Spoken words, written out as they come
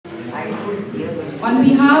On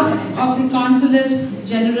behalf of the Consulate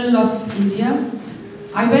General of India,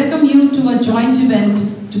 I welcome you to a joint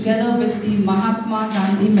event together with the Mahatma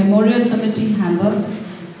Gandhi Memorial Committee, Hamburg,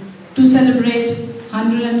 to celebrate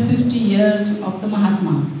 150 years of the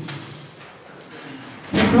Mahatma.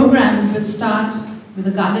 The program will start with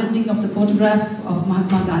the garlanding of the photograph of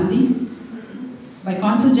Mahatma Gandhi by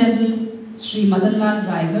Consul General Sri Madanlal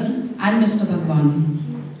Raigar and Mr. Bhagwan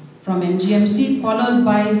from MGMC, followed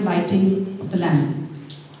by lighting of the lamp.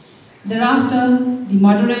 Thereafter, the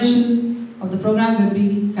moderation of the program will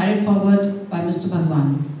be carried forward by Mr.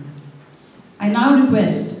 Bhagwan. I now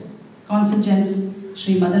request Consul General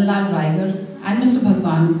Sri Madanlal Raigar and Mr.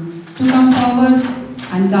 Bhagwan to come forward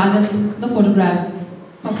and garland the photograph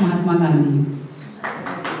of Mahatma Gandhi.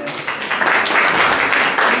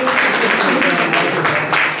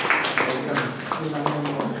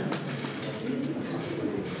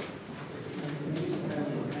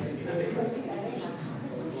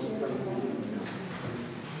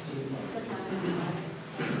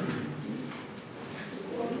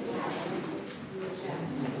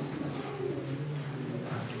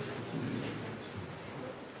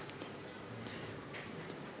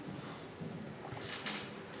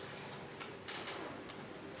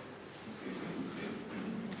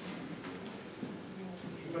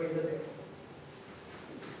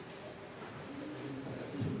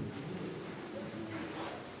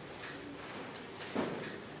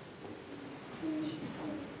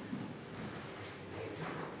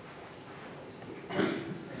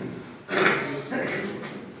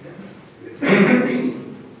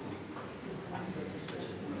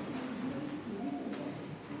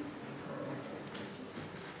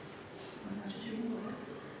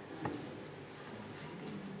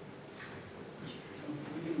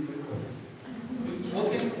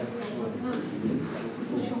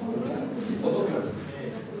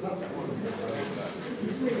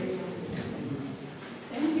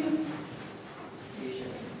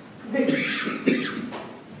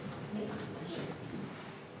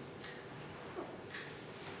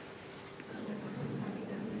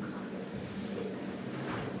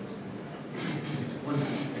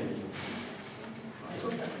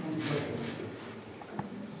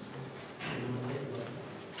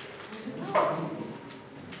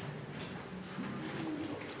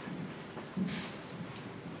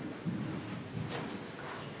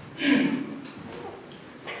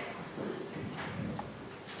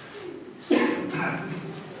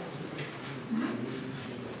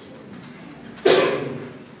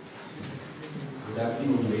 Good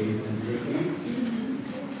afternoon, ladies and gentlemen.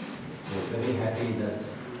 We're very happy that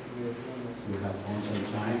you have found some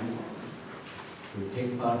time to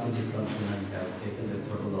take part in this function and have taken the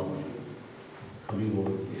trouble of coming over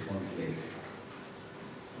to the consulate.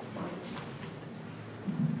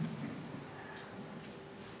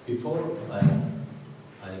 Before I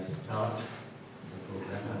start the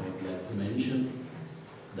program, I would like to mention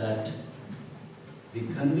that the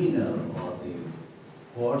convener or the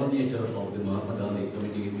coordinator of the Mahatma Gandhi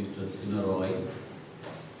Committee, Mr. Sinha Roy,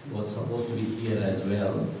 was supposed to be here as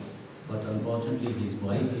well, but unfortunately his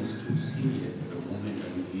wife is too serious at the moment,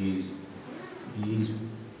 and he is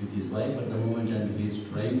with his wife at the moment, and he is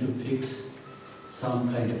trying to fix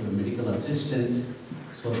some kind of a medical assistance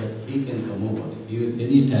so that he can come over. He will,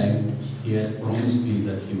 anytime he has promised me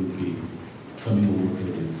that he would be coming over to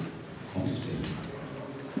the consulate.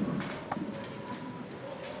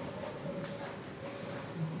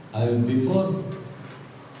 Before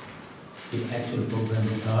the actual program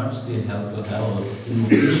starts, they have to have an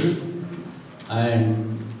invocation,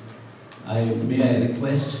 and may I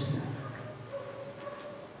request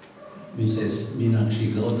Mrs.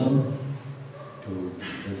 Meenakshi Gautam to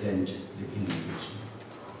present the invocation.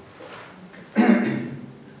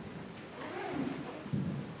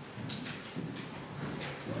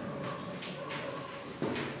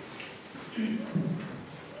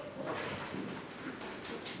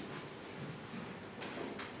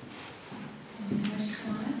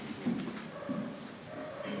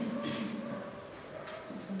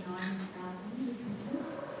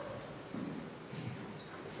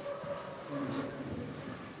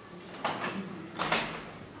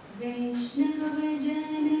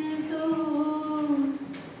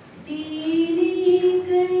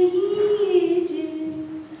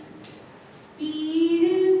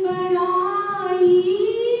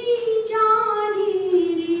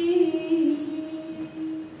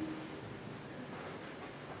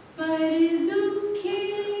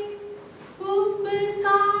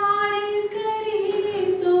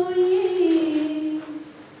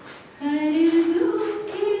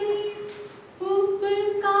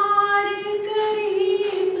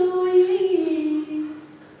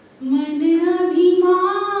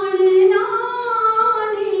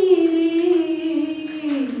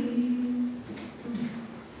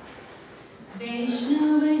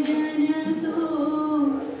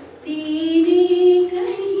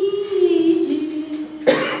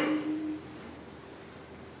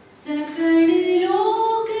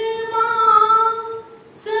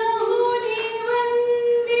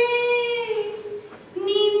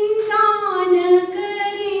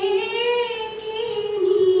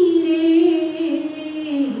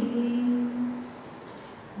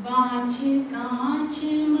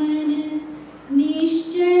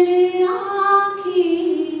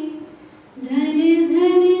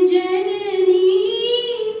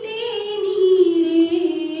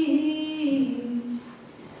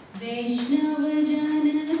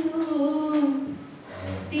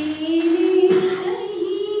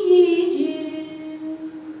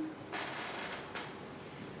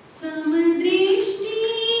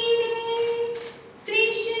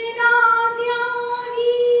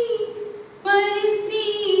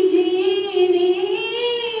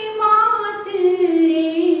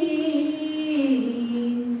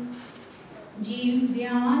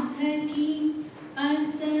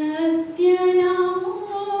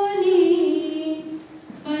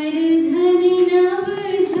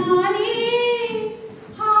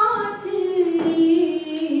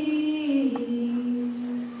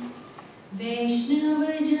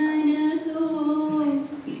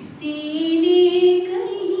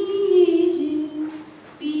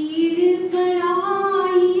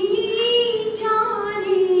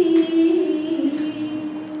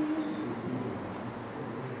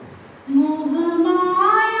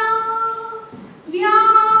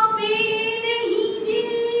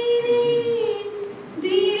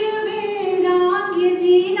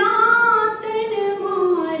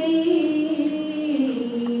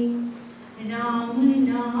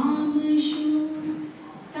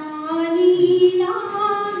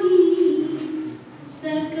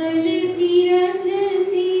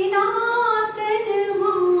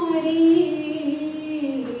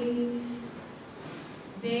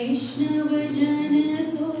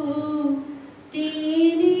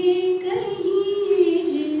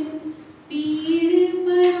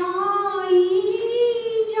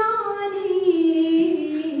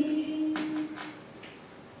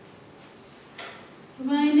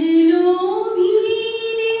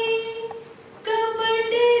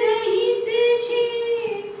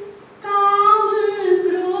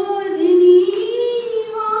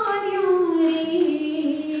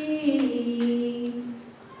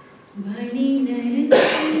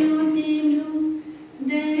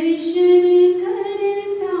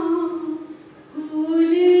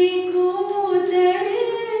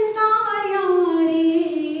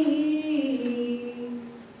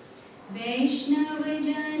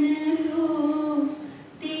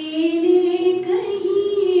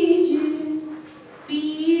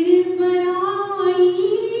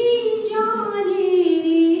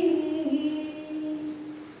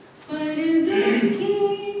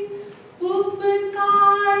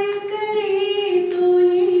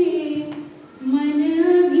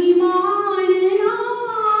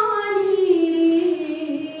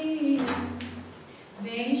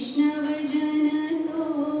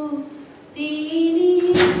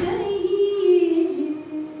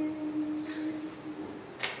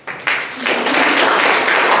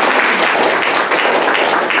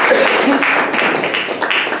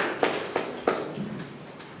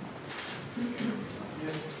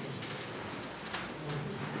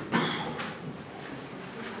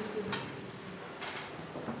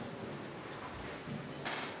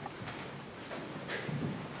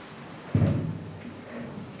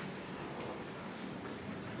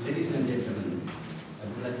 Ladies and gentlemen, I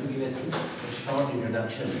would like to give a short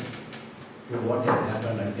introduction to what has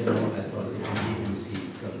happened until now as far as the MGMC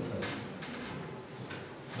is concerned.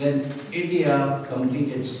 When India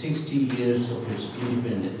completed 60 years of its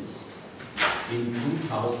independence in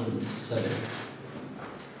 2007,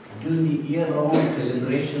 during the year-long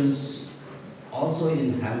celebrations also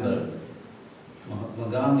in Hamburg, Mahatma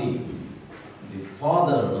Gandhi, the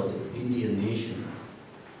father of the Indian nation,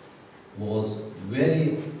 was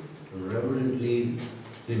very reverently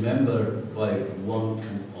remembered by one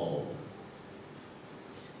and all.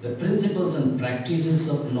 The principles and practices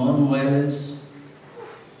of non-violence,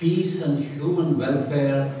 peace and human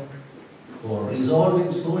welfare for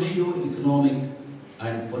resolving socio-economic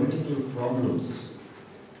and political problems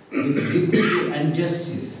with dignity and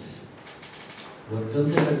justice were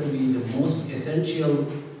considered to be the most essential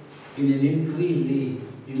in an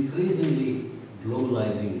increasingly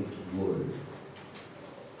globalizing world.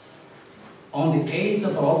 On the 8th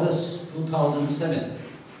of August 2007,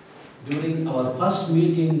 during our first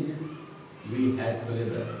meeting we had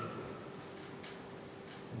together,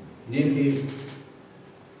 namely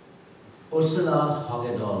Ursula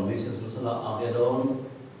Hagedorn, Mrs. Ursula Hagedorn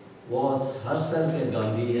was herself a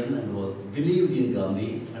Gandhian and was believed in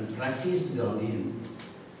Gandhi and practiced Gandhian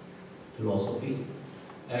philosophy,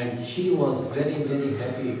 and she was very, very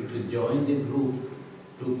happy to join the group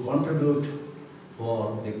to contribute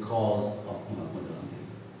for the cause of Mahatma Gandhi.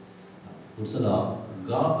 Ursula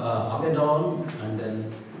Hagedorn and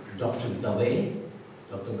then Dr. Dave.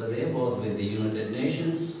 Dr. Dave was with the United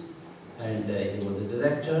Nations and he was the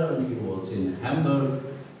director and he was in Hamburg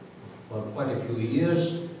for quite a few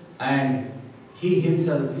years, and he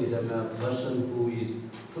himself is a person who is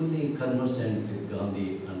fully conversant with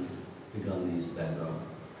Gandhi and the Gandhi's background.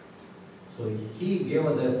 So he gave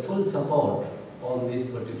us a full support on this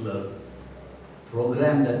particular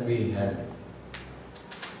program that we had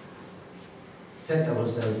set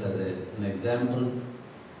ourselves as an example,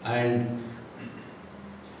 and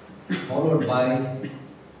followed by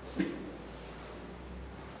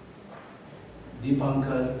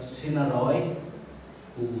Deepankar Sinaroy,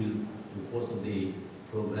 who will, in the course of the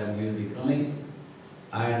program, will be coming,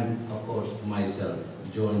 and of course myself,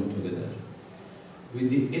 joined together with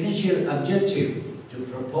the initial objective to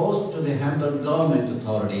propose to the Hamburg government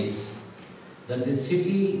authorities that the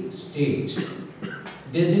city-state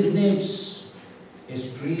designates a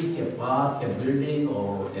street, a park, a building,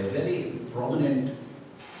 or a very prominent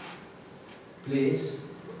place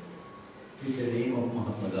with the name of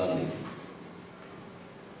Mahatma Gandhi.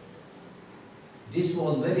 This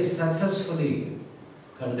was very successfully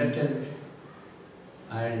conducted,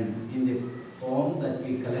 and in the form that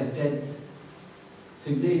we collected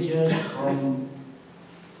signatures from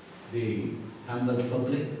the Hamburg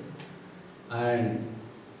public, and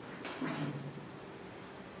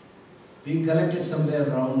we collected somewhere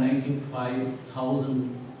around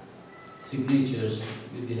 95,000 signatures,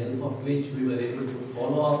 with the help of which we were able to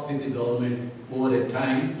follow up with the government over a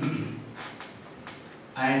time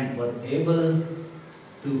and were able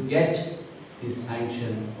to get the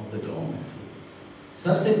sanction of the government.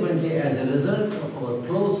 Subsequently, as a result of our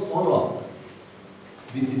close follow-up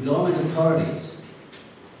with the government authorities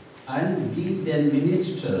and the then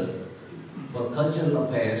Minister for Cultural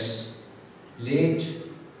Affairs, late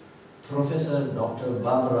Professor Dr.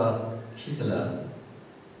 Barbara Kissler,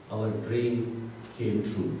 our dream came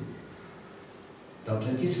true.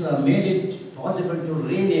 Dr. Kissler made it possible to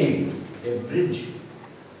rename a bridge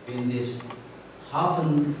in this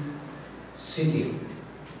Hafen city,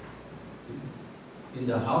 in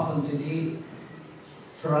the Hafen city,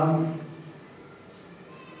 from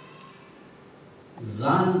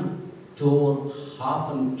Zandtor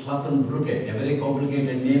Hafen Klappenbrücke, a very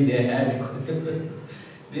complicated name they had.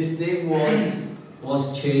 This name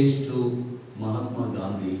was changed to Mahatma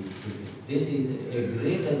Gandhi. This is a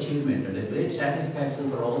great achievement and a great satisfaction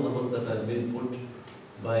for all the work that has been put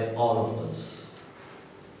by all of us.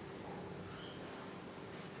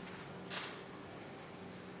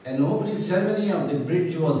 An opening ceremony of the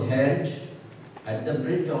bridge was held at the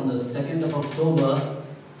bridge on the 2nd of October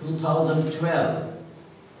 2012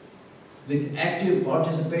 with active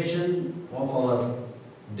participation of our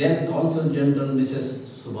then Consul General Mrs.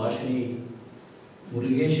 Subhashini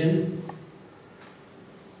Murugesan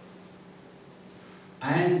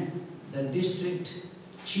and the district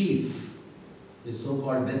chief, the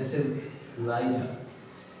so-called Bezirksleiter,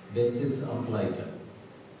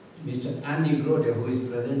 Mr. Andy Grote, who is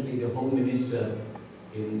presently the Home Minister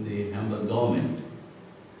in the Hamburg government.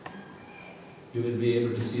 You will be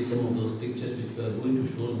able to see some of those pictures which we are going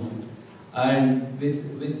to show now. And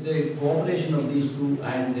with the cooperation of these two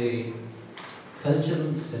and the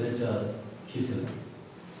Cultural Senator Kissler.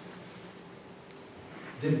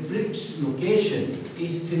 The bridge's location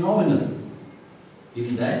is phenomenal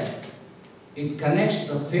in that it connects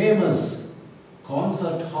the famous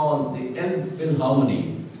concert hall, the Elb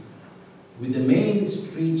Philharmony, with the main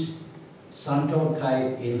street,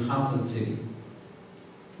 Santorkai in Hafen City.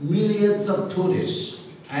 Millions of tourists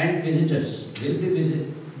and visitors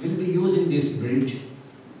will be using this bridge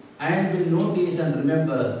and will notice and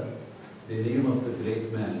remember the name of the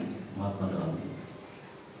great man, Mahatma Gandhi,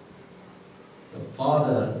 the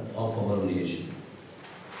father of our nation.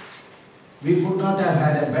 We could not have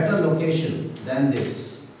had a better location than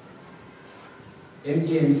this.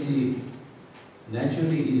 MGMC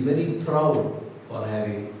naturally is very proud for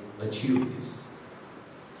having achieved this.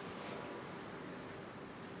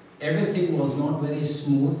 Everything was not very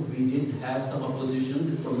smooth. We did have some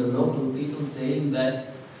opposition from the local people saying that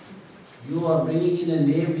you are bringing in a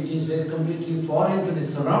name which is very completely foreign to the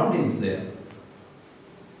surroundings there.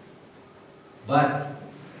 But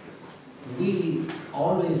we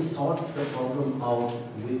always sought the problem out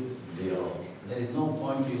with dialogue. There is no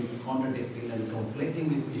point in contradicting and conflicting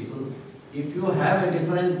with people. If you have a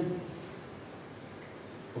different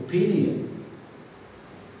opinion,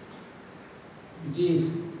 it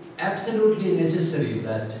is absolutely necessary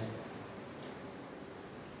that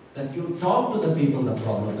you talk to the people the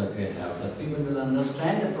problem that we have, that people will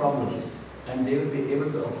understand the problems and they will be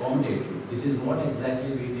able to accommodate you. This is what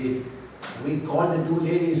exactly we did. We called the two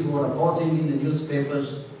ladies who were opposing in the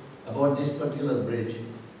newspapers about this particular bridge,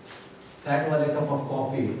 sat over a cup of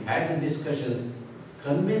coffee, had the discussions,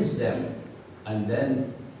 convinced them, and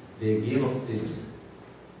then they gave up this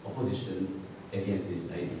opposition against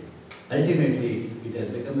this idea. Ultimately, it has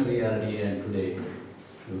become a reality, and today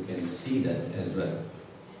you can see that as well.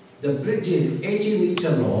 The bridge is 80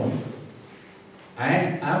 meters long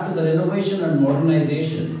And after the renovation and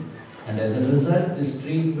modernization, and as a result, the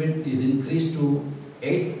street width is increased to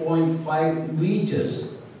 8.5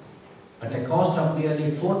 meters at a cost of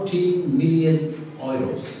nearly 14 million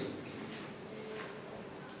euros.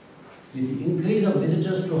 With the increase of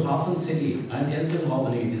visitors to Hafen City and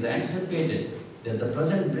Elfenharmony, it is anticipated that the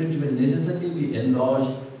present bridge will necessarily be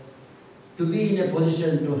enlarged to be in a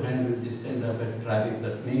position to handle this kind of a traffic.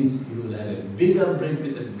 That means you will have a bigger bridge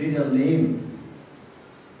with a bigger name,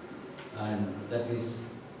 and that is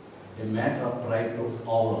a matter of pride to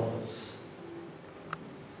all of us.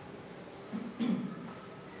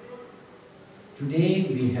 Today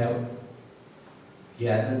we have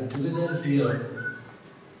gathered together here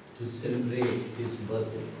to celebrate his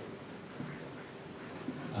birthday.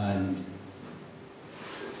 And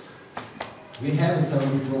we have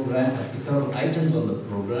several items on the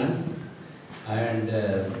program, and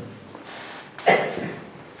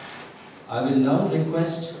I will now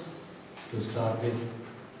request to start with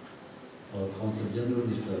our Consul General,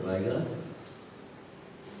 Mr. Raiga,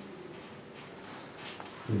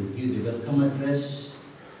 to give the welcome address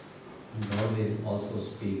and always also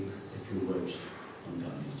speak a few words on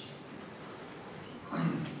Gandhiji.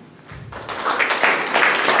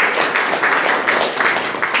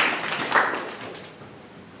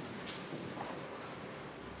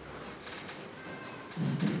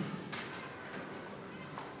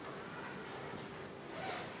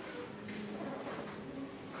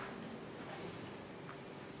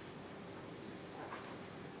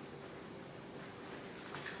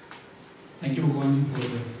 Thank you, Bhagwan, for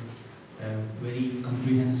a very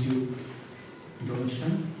comprehensive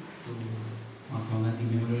introduction to Mahatma Gandhi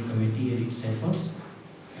Memorial Committee and its efforts,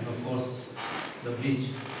 and of course the bridge,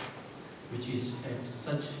 which is at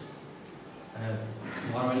such a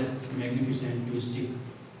marvelous, magnificent, touristic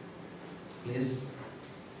place,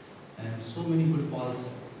 and so many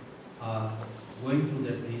footfalls are going through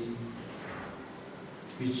that bridge,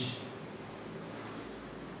 which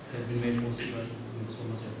has been made possible with so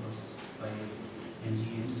much efforts by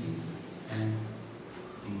MGMC and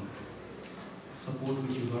the support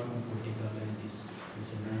which you got from Portugal and this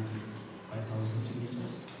 95,000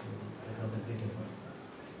 signatures. So that was a great effort.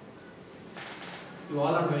 You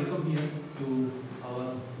all are welcome here to our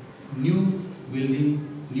new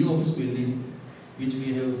building, new office building, which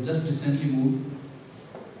we have just recently moved.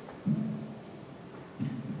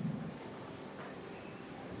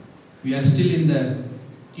 We are still in the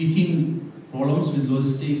teething problems with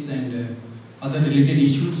logistics and other related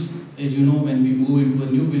issues. As you know, when we move into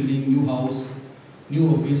a new building, new house, new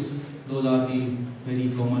office, those are the very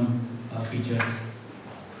common features.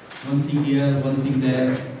 One thing here, one thing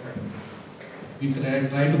there. We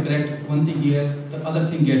try to correct one thing here, the other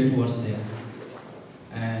thing get towards there.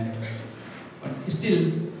 But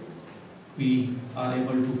still, we are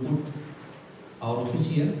able to put our office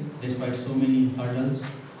here, despite so many hurdles.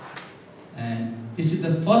 And this is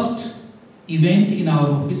the first event in our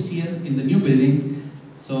office here in the new building,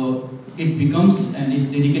 so it becomes and is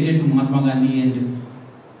dedicated to Mahatma Gandhi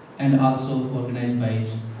and also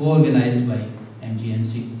co-organized by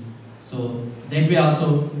MGMC. So that way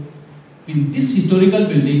also, in this historical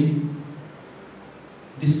building,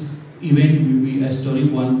 this event will be a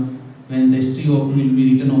historic one. When the history will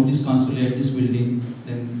be written of this consulate, this building,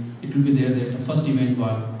 then it will be there that the first event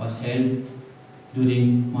was held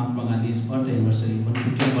during Mahatma Gandhi's birth anniversary,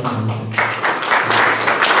 150th birth anniversary.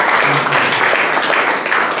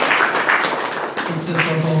 It's a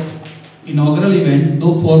sort of inaugural event,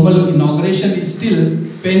 though formal inauguration is still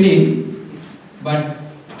pending, but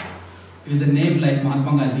with a name like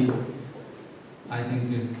Mahatma Gandhi, I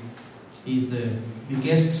think he is the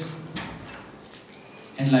biggest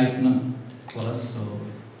enlightener for us. So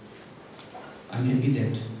I'm happy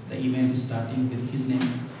that the event is starting with his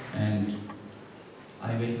name, and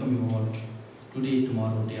I welcome you all today,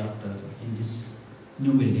 tomorrow, day after in this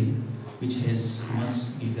new building, which has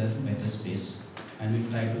much bigger, better space, and we'll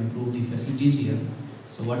try to improve the facilities here.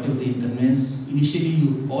 So whatever the inconvenience initially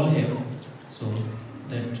you all have, so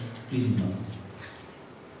that please ignore.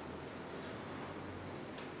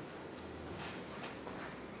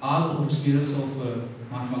 All office bearers of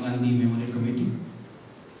Mahatma Gandhi Memorial Committee,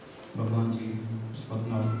 Bhagwanji, Mr.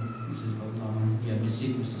 Padma, Mrs. Padma,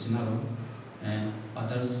 Mr. Sinaro, and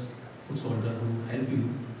others foot soldier who help you,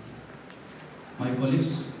 my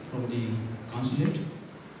colleagues from the Consulate,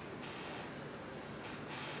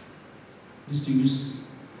 distinguished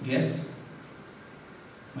guests,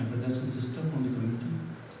 my brothers and sisters from the community,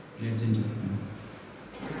 ladies and gentlemen,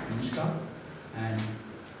 namaskar, and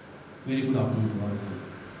very good afternoon to all of you.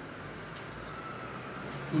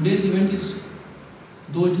 Today's event is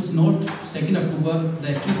though it is not 2nd October,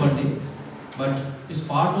 the actual birthday, but it's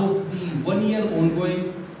part of the 1-year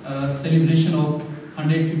ongoing celebration of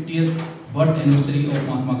 150th birth anniversary of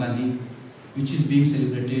Mahatma Gandhi, which is being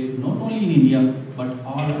celebrated not only in India but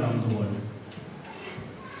all around the world.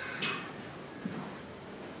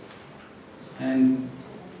 And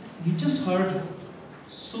we just heard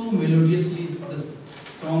so melodiously, the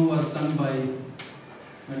song was sung by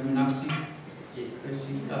Meenakshi.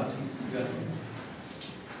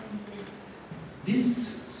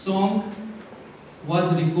 This song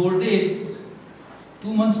was recorded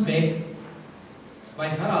 2 months back by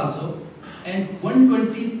her also, and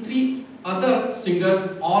 123 other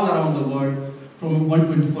singers all around the world from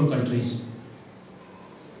 124 countries.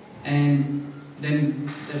 And then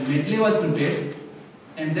the medley was prepared,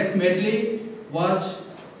 and that medley was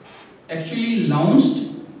actually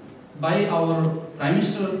launched by our Prime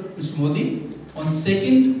Minister Mr. Modi on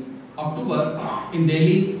 2nd October in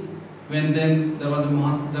Delhi, when then there was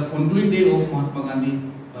the concluding day of Mahatma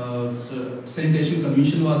Gandhi Sanitation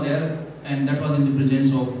Convention was there, and that was in the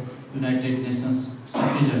presence of United Nations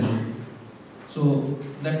Secretary General. So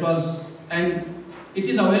that was, and it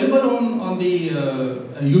is available on the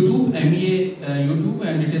YouTube, MEA YouTube,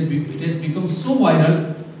 and it has become so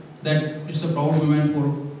viral that it's a proud moment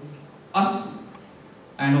for us,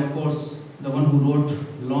 and of course the one who wrote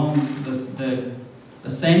long the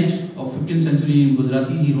saint of 15th century in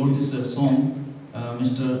Gujarati, he wrote this song,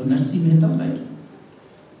 Mr. Narsi Mehta, right?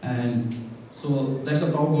 And so that's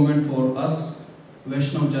a proud moment for us.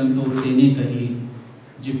 Vaishnav Janto Tene Kahi,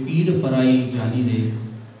 Je Peed Parai Jani Re.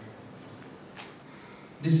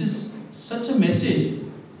 This is such a message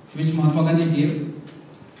which Mahatma Gandhi gave.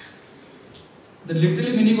 The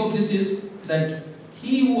literal meaning of this is that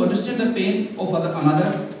he who understands the pain of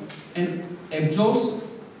another and absorbs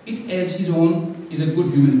it as his own is a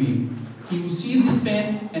good human being. He who sees this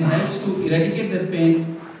pain and helps to eradicate that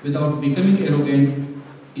pain without becoming arrogant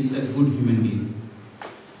is a good human being.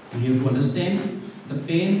 We have to understand the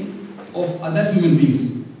pain of other human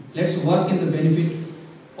beings. Let's work in the benefit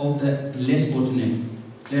of the less fortunate.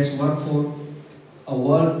 Let's work for a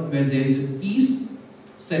world where there is peace,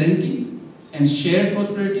 serenity, and shared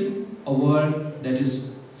prosperity, a world that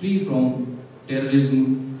is free from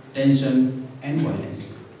terrorism, tension, and violence.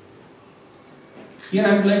 Here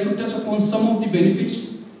I would like to touch upon some of the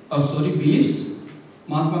beliefs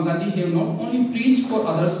Mahatma Gandhi have not only preached for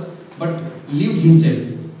others but lived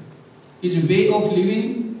himself. His way of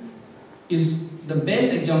living is the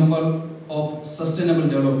best example of sustainable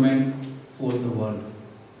development for the world.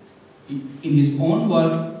 In his own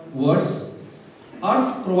words,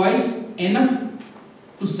 earth provides enough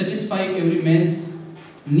to satisfy every man's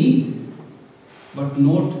need, but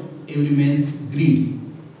not every man's greed.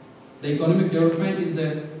 The economic development is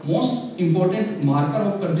the most important marker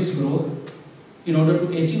of country's growth. In order to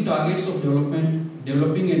achieve targets of development,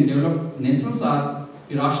 developing and developed nations are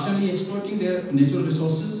irrationally exploiting their natural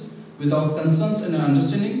resources without concerns and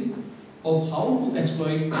understanding of how to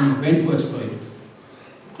exploit and when to exploit.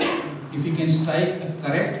 If we can strike a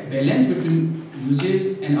correct balance between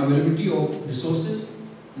usage and availability of resources,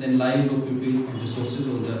 then lives of people and resources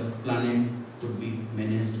on the planet could be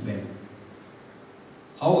managed well.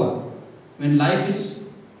 However, when life is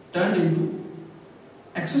turned into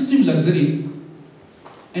excessive luxury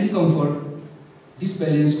and comfort, this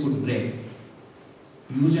balance could break.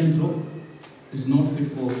 Use and throw is not fit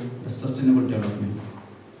for the sustainable development.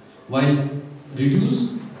 While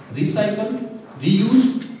reduce, recycle,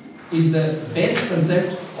 reuse is the best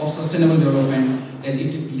concept of sustainable development, as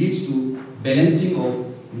it leads to balancing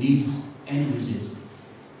of needs and uses.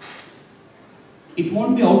 It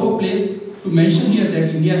won't be out of place to mention here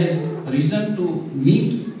that India has reason to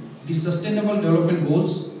meet the Sustainable Development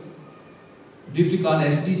Goals, briefly called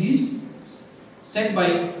SDGs, set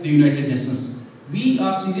by the United Nations. We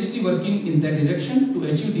are seriously working in that direction to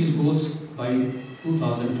achieve these goals by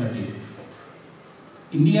 2030.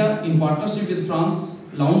 India, in partnership with France,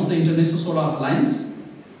 launched the International Solar Alliance.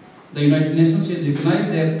 The United Nations has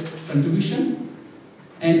recognized their contribution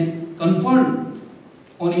and conferred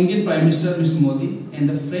on Indian Prime Minister Mr. Modi and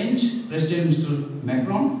the French President Mr.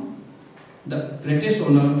 Macron the greatest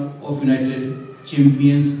honor of United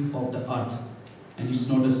Champions of the Earth. And it's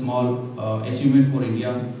not a small achievement for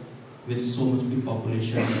India with so much big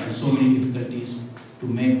population and so many difficulties to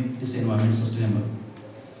make this environment sustainable.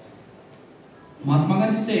 Mahatma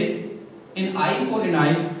Gandhi said, an eye for an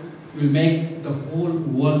eye will make the whole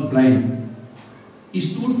world blind. He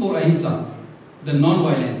stood for ahimsa, the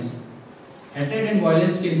non-violence. Hatred and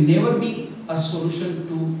violence can never be a solution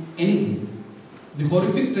to anything. The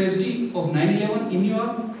horrific tragedy of 9/11 in New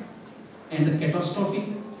York and the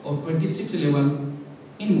catastrophe of 26/11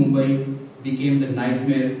 in Mumbai became the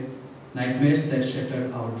nightmares that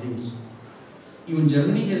shattered our dreams. Even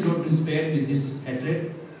Germany has not been spared with this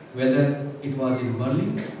hatred, whether it was in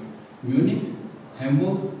Berlin, Munich,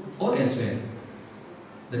 Hamburg, or elsewhere.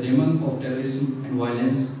 The demon of terrorism and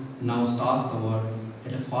violence now stalks the world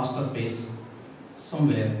at a faster pace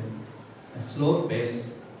somewhere, a slower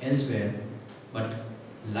pace elsewhere, but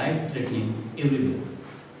life-threatening everywhere.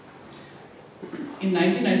 In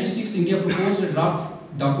 1996, India proposed a draft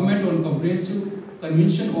document on Comprehensive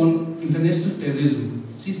Convention on International Terrorism,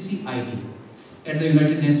 CCIT, at the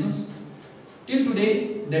United Nations. Till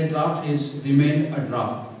today, that draft has remained a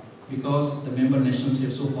draft because the member nations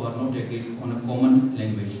have so far not agreed on a common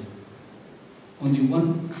language. On the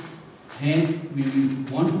one hand, we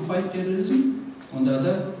want to fight terrorism. On the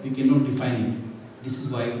other, we cannot define it. This is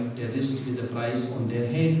why terrorists with a price on their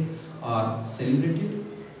head are celebrated,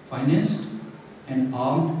 financed, and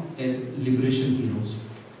armed as liberation heroes.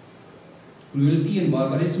 Cruelty and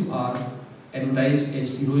barbarism are advertised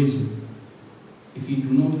as heroism. If we do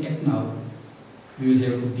not act now, we will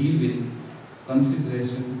have to deal with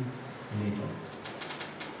conflagration later.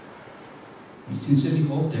 We sincerely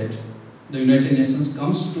hope that the United Nations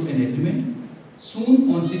comes to an agreement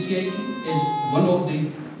soon on CCIT as one of the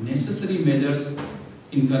necessary measures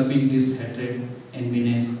in curbing this hatred and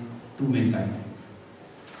menace to mankind.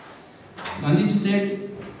 Gandhiji said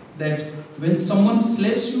that when someone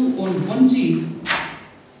slaps you on one cheek,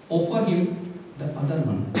 offer him the other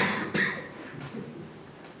one.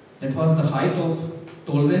 That was the height of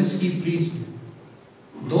tolerance he preached.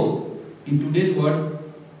 Though in today's world,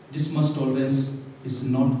 this much tolerance is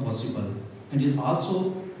not possible and is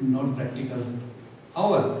also not practical.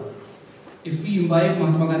 However, if we imbibe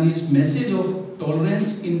Mahatma Gandhi's message of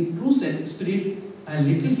tolerance in true spirit, a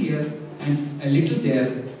little here and a little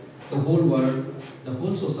there, the whole world, the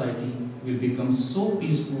whole society will become so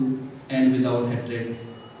peaceful and without hatred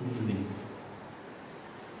living.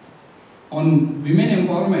 On women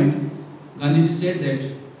empowerment, Gandhiji said that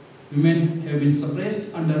women have been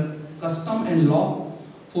suppressed under custom and law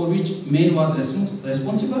for which men was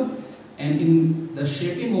responsible and in the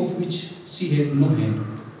shaping of which she had no hand.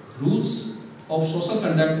 Rules of social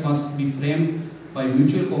conduct must be framed by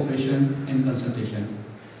mutual cooperation and consultation.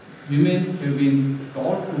 Women have been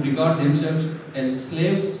taught to regard themselves as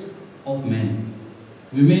slaves of men.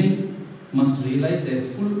 Women must realize their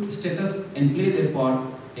full status and play their part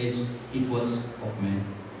as equals of men.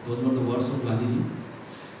 Those were the words of Gandhiji.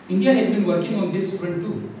 India has been working on this front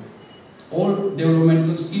too. All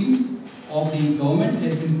developmental schemes of the government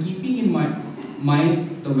has been keeping in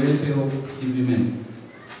mind the welfare of the women,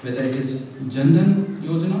 whether it is Jan Dhan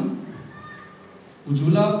Yojana,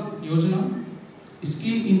 Ujjwala Yojana,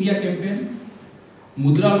 Skill India campaign,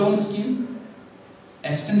 Mudra loan scheme,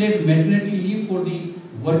 extended maternity leave for the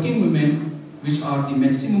working women, which are the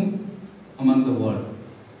maximum among the world,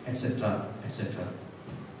 etc., etc.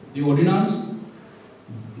 The ordinance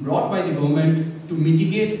brought by the government to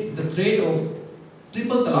mitigate the threat of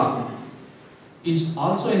triple talaq is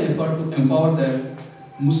also an effort to empower the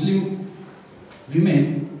Muslim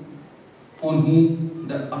women on whom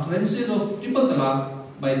the utterances of triple talaq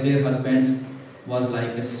by their husbands was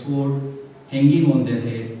like a sword hanging on their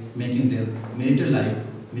head, making their marital life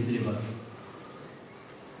miserable.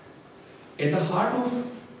 At the heart of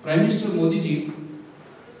Prime Minister Modi ji,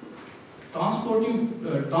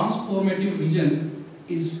 transformative vision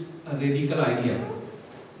is a radical idea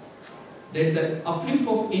that the uplift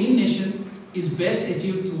of any nation is best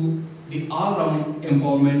achieved through the all-round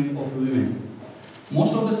empowerment of women.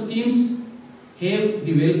 Most of the schemes have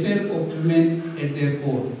the welfare of women at their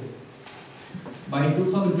core. By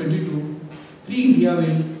 2022, Free India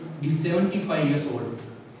will be 75 years old.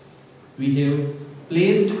 We have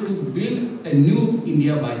pledged to build a new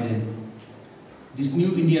India by then. This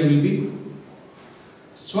new India will be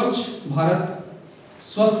Swachh Bharat,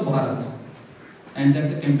 Swasth Bharat, and that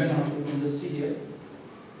the campaign also you can just see here.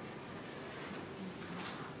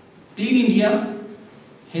 Clean India,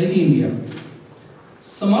 Healthy India,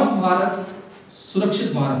 Samarth Bharat,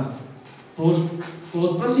 Surakshit Bharat,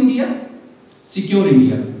 Prosperous India, Secure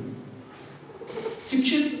India,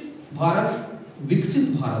 Shikshit Bharat,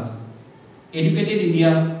 Viksit Bharat, Educated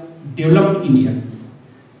India, Developed India,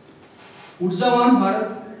 Urjavan Bharat,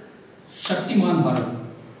 Shaktiman Bharat,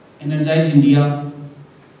 Energized India,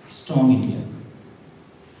 Strong India.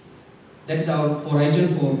 That is our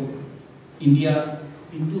horizon for India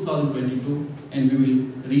in 2022, and we will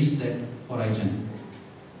reach that horizon.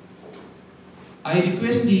 I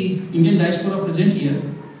request the Indian diaspora present here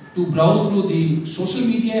to browse through the social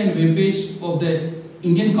media and web page of the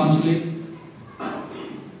Indian Consulate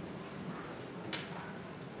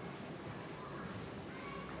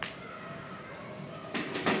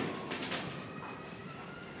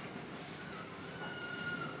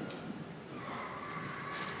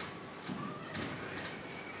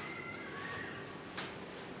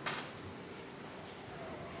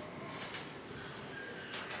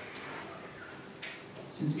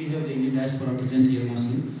since we have the Indian diaspora present here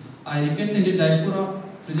mostly, I request the Indian diaspora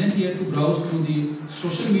present here to browse through the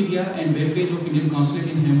social media and web page of Indian Consulate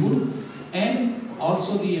in Hamburg and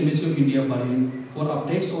also the Embassy of India, Berlin, for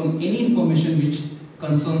updates on any information which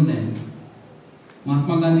concerns them.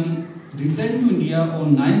 Mahatma Gandhi returned to India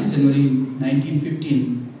on 9th January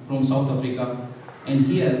 1915 from South Africa, and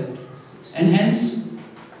hence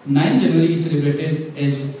 9th January is celebrated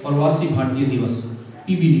as Parvasi Bharatiya Divas,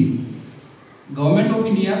 PBD. Government of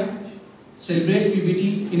India celebrates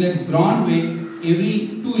PBD in a grand way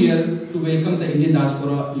every 2 years to welcome the Indian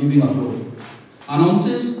diaspora living abroad,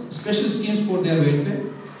 announces special schemes for their welfare,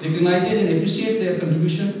 recognizes and appreciates their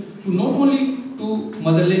contribution to not only to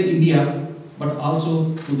motherland India but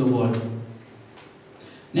also to the world.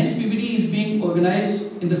 Next PBD is being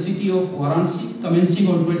organized in the city of Varanasi, commencing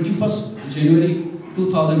on 21st January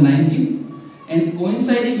 2019 and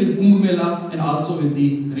coinciding with Kumbh Mela and also with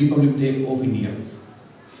the Republic Day of India.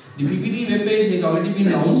 The PBD webpage has already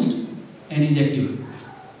been launched and is active.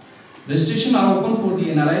 Registration are open for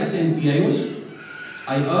the NRIs and PIOs.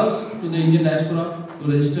 I urge to the Indian diaspora to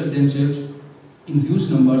register themselves in huge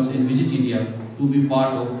numbers and visit India to be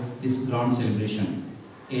part of this grand celebration,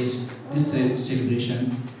 as this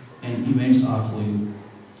celebration and events are for you.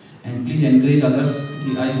 And please encourage others.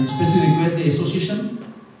 I especially request the association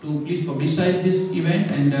to please publicize this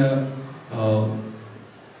event and tell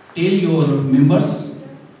your members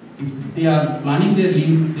if they are planning their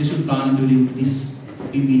leave, they should plan during this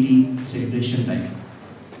PBD celebration time.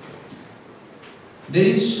 There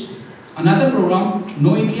is another program,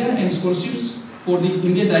 Know India, and scholarships for the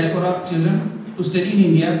Indian diaspora children to study in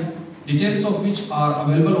India, details of which are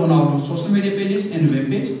available on our social media pages and web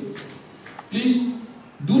page. Please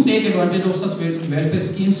do take advantage of such welfare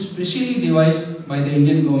schemes specially devised by the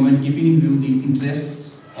Indian government, keeping in view the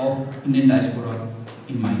interests of Indian diaspora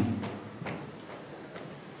in mind.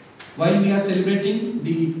 While we are celebrating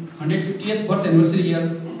the 150th birth anniversary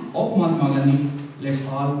year of Mahatma Gandhi, let's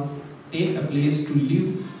all take a place to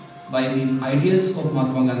live by the ideals of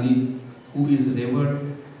Mahatma Gandhi, who is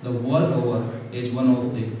revered the world over as one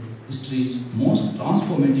of the history's most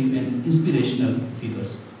transformative and inspirational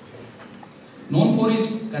figures. Known for his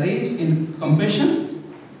courage and compassion,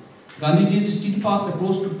 Gandhiji's steadfast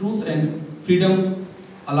approach to truth and freedom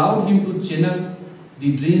allowed him to channel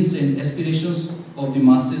the dreams and aspirations of the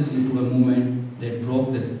masses into a movement that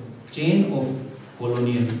broke the chain of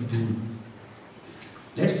colonial rule.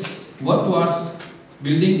 Let's work towards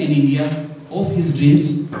building an India of his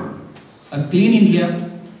dreams, a clean India,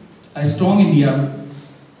 a strong India,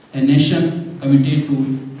 a nation committed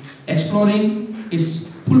to exploring its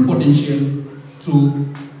full potential through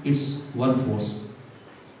its workforce.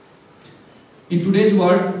 In today's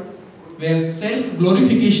world, where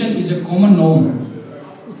self-glorification is a common norm,